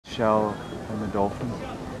seashell and the dolphins.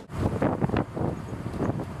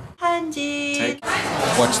 Panjin!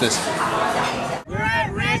 Watch this. We're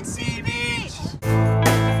at Red Seabeach!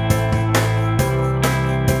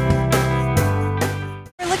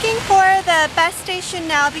 We're looking for the bus station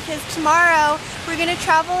now because tomorrow we're going to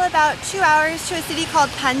travel about 2 hours to a city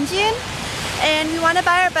called Panjin, and we want to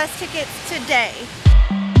buy our bus tickets today.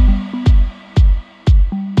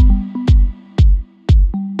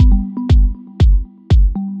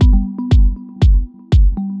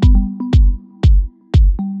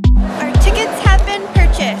 Our tickets have been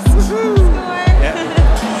purchased.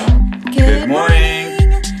 Good morning!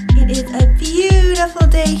 It is a beautiful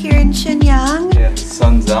day here in Shenyang. Yeah, the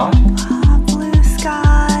sun's out. Blue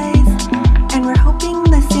skies. And we're hoping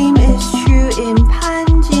the same is true in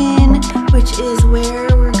Panjin, which is where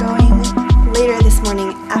we're going later this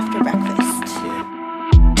morning after breakfast.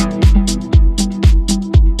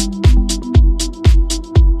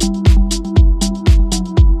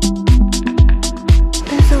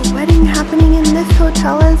 There's a wedding happening in this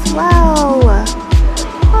hotel as well.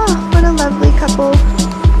 Oh, what a lovely couple.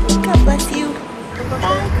 God bless you.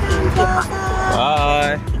 Bye, Crown Plaza.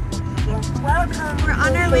 Bye. Welcome. We're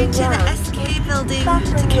on our way to the SK building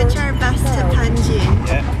to catch our bus to Panjin.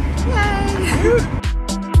 Yeah. Yay!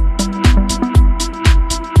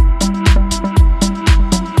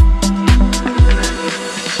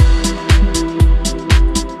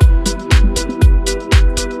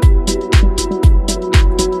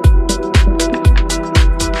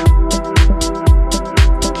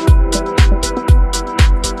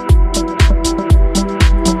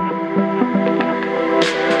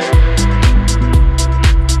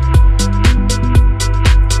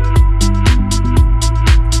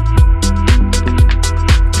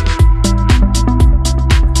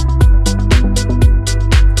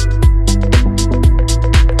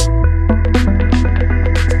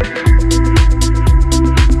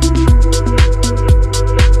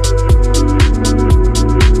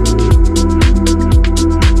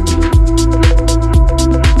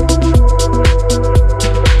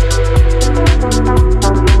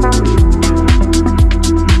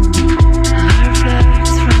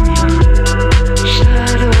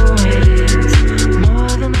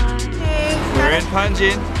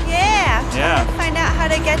 Panjin. Yeah. Find out how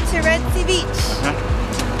to get to Red Seabeach.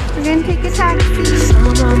 We're gonna take a taxi.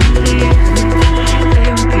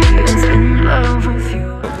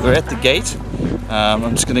 We're at the gate.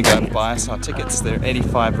 I'm just gonna go and buy us our tickets. They're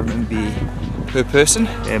 85 RMB per person.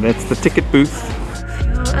 And that's the ticket booth.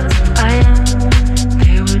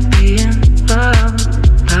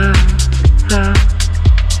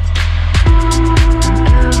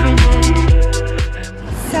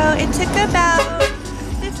 So it took about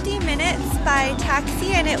 50 minutes by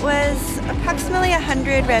taxi and it was approximately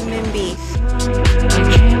 100 renminbi.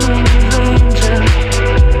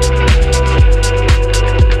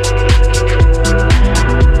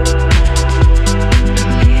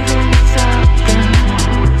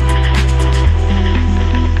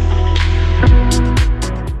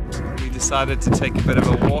 We decided to take a bit of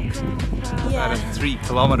a walk. About a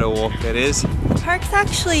 3-kilometer walk it is. The park's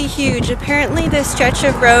actually huge. Apparently this stretch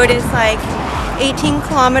of road is like 18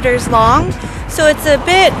 kilometers long, so it's a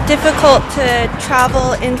bit difficult to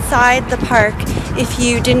travel inside the park if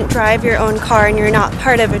you didn't drive your own car and you're not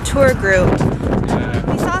part of a tour group.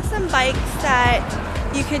 We saw some bikes that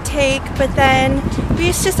you could take, but then we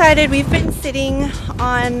just decided we've been sitting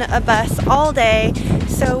on a bus all day,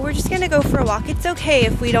 so we're just gonna go for a walk. It's okay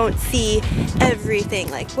if we don't see everything.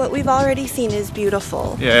 Like what we've already seen is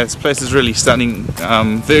beautiful. Yeah, this place is really stunning.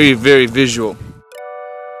 Very, very visual.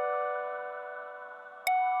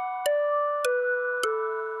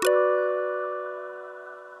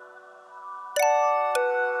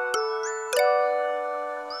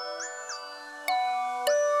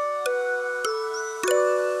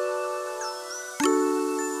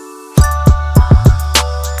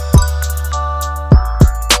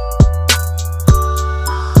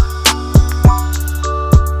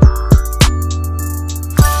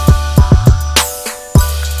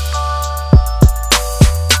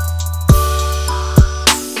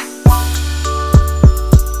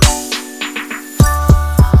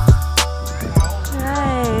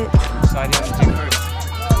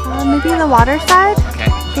 Maybe the water side? Okay.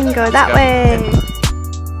 You can go that way.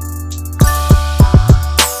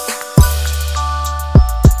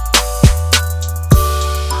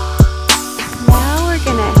 Now we're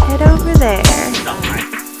gonna head over there.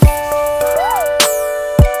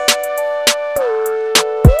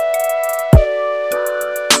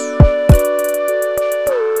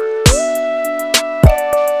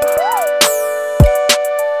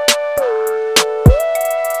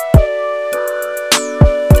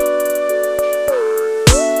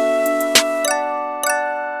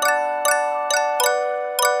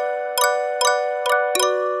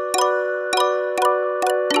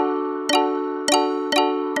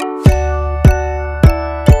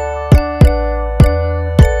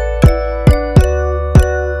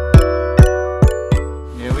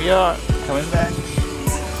 are, coming back.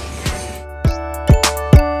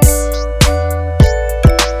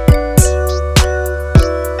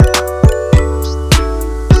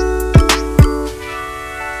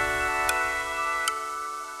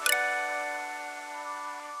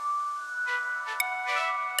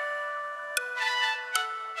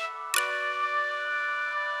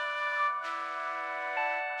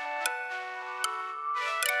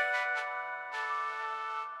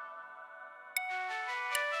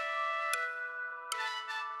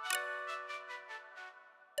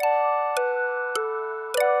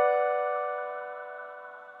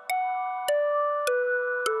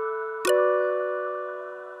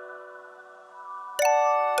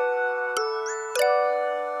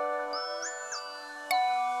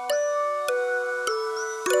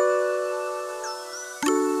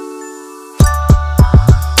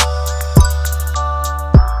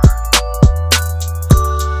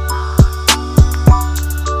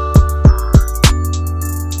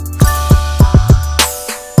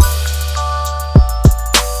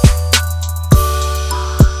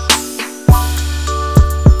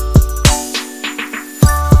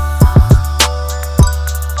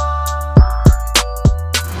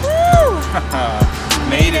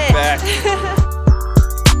 Made it back.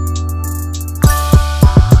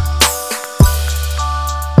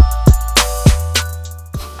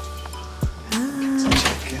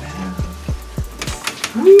 Check it out.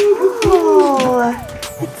 Oh,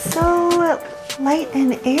 it's so light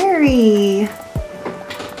and airy.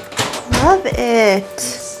 Love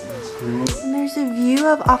it. And there's a view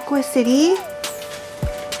of Aqua City.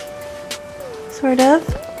 Sort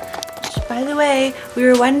of. By the way, we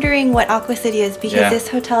were wondering what Aqua City is because this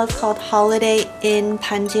hotel is called Holiday Inn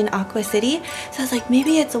Panjin Aqua City. So I was like,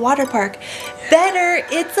 maybe it's a water park. Better,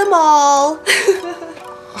 it's a mall.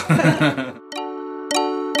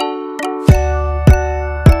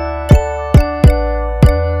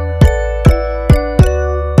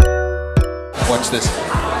 Watch this.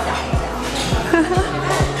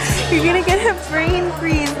 You're gonna get a brain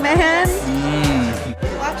freeze, man.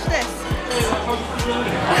 Watch this.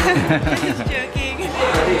 Just joking.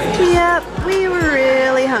 Yep, we were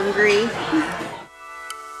really hungry.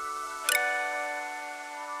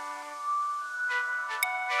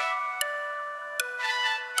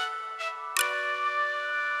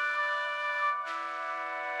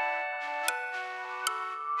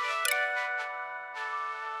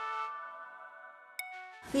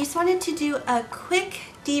 We just wanted to do a quick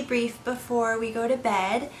debrief before we go to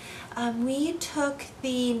bed. We took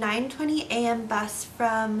the 9:20 a.m. bus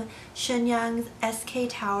from Shenyang's SK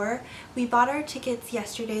Tower. We bought our tickets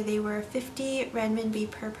yesterday. They were 50 renminbi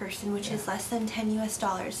per person, which is less than 10 US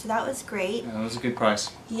dollars. So that was great. Yeah, that was a good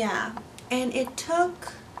price. Yeah. And it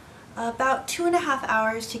took about 2.5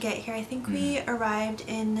 hours to get here. I think we arrived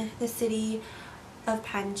in the city of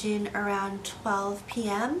Panjin around 12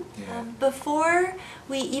 p.m. Yeah. Before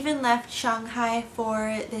we even left Shanghai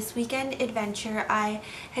for this weekend adventure, I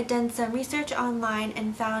had done some research online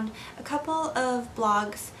and found a couple of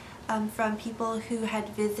blogs from people who had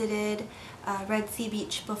visited Red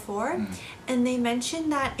Seabeach before, and they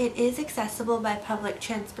mentioned that it is accessible by public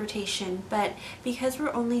transportation, but because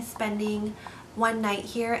we're only spending one night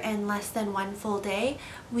here and less than one full day,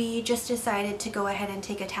 we just decided to go ahead and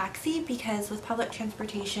take a taxi because with public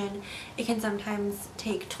transportation it can sometimes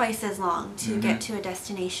take twice as long to get to a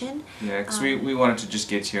destination. Yeah, because we wanted to just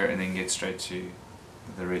get here and then get straight to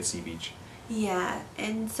the Red Seabeach. Yeah,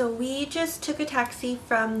 and so we just took a taxi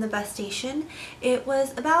from the bus station. It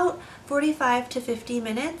was about 45 to 50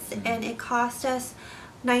 minutes and it cost us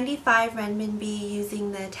 95 renminbi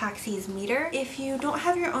using the taxi's meter. If you don't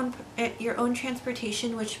have your own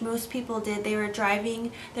transportation, which most people did, they were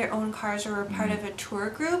driving their own cars or were part of a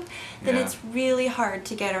tour group, then it's really hard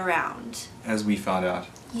to get around. As we found out.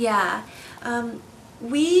 Yeah.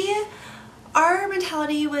 Our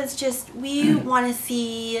mentality was just, we want to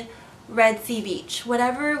see Red Seabeach.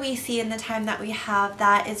 Whatever we see in the time that we have,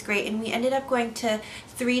 that is great. And we ended up going to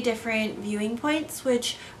 3 different viewing points,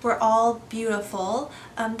 which were all beautiful.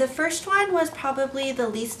 The first one was probably the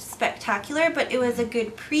least spectacular, but it was a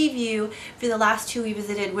good preview for the last 2 we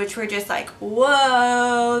visited, which were just like,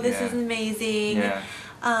 whoa, this is amazing. Yeah.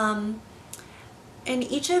 And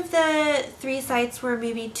each of the 3 sites were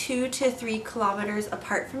maybe 2 to 3 kilometers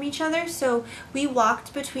apart from each other, so we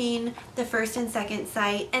walked between the first and second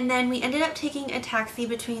site, and then we ended up taking a taxi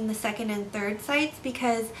between the second and third sites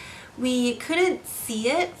because we couldn't see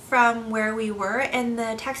it from where we were, and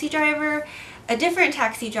the taxi driver, a different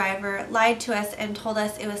taxi driver, lied to us and told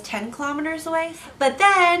us it was 10 kilometers away, but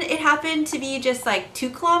then it happened to be just like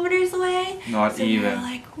 2 kilometers away. Not so even. We were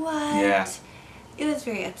like, what? Yeah. it was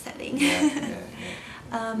very upsetting.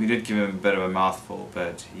 We did give him a bit of a mouthful,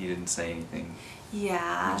 but he didn't say anything.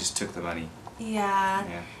 Yeah. He just took the money. Yeah.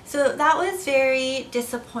 So that was very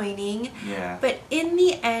disappointing. Yeah. But in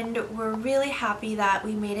the end, we're really happy that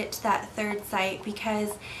we made it to that third site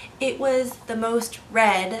because it was the most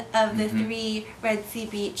red of the 3 Red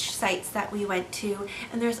Seabeach sites that we went to.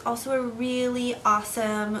 And there's also a really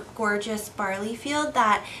awesome, gorgeous barley field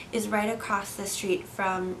that is right across the street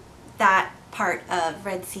from that part of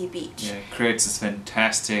Red Seabeach. Yeah, it creates this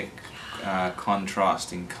fantastic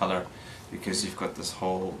contrast in color because you've got this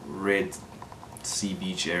whole red sea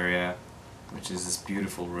beach area, which is this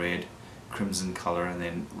beautiful red crimson color, and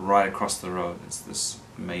then right across the road it's this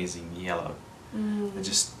amazing yellow. It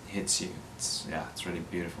just hits you. It's really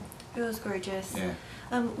beautiful. It was gorgeous. Yeah.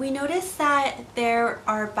 We noticed that there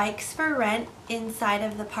are bikes for rent inside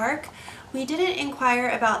of the park. We didn't inquire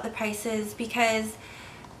about the prices because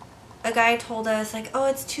a guy told us like, oh,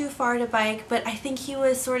 it's too far to bike, but I think he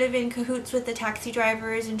was sort of in cahoots with the taxi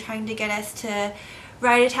drivers and trying to get us to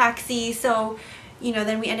ride a taxi. So, you know,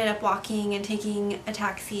 then we ended up walking and taking a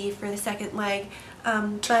taxi for the second leg.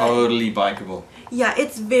 But totally bikeable. Yeah,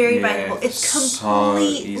 it's very bikeable. It's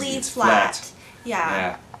completely so easy. It's flat.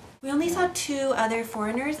 Yeah. We only saw 2 other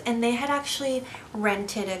foreigners, and they had actually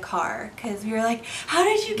rented a car because we were like, how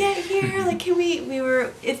did you get here? Like, can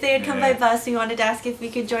if they had come by bus, we wanted to ask if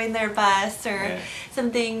we could join their bus or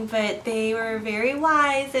something, but they were very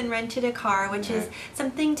wise and rented a car, which is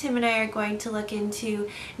something Tim and I are going to look into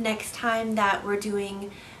next time that we're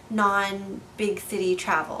doing non-big city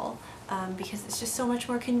travel. Because it's just so much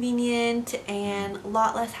more convenient and a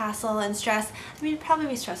lot less hassle and stress. I mean, it'd probably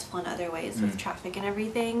be stressful in other ways with traffic and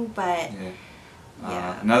everything, but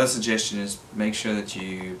another suggestion is make sure that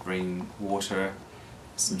you bring water,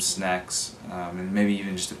 some snacks, and maybe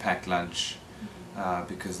even just a packed lunch,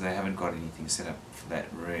 because they haven't got anything set up for that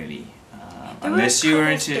really. Unless you were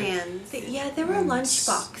into there were lunch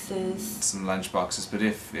boxes. Some lunch boxes, but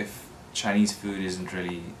if Chinese food isn't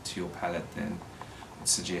really to your palate, then I'd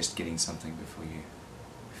suggest getting something before you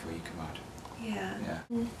come out. Yeah.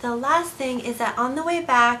 The last thing is that on the way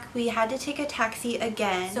back we had to take a taxi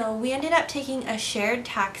again. So we ended up taking a shared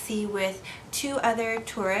taxi with 2 other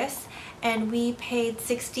tourists, and we paid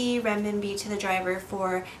 60 renminbi to the driver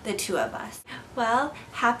for the 2 of us. Well,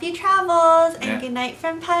 happy travels and good night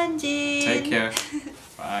from Panjin. Take care.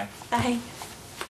 Bye. Bye.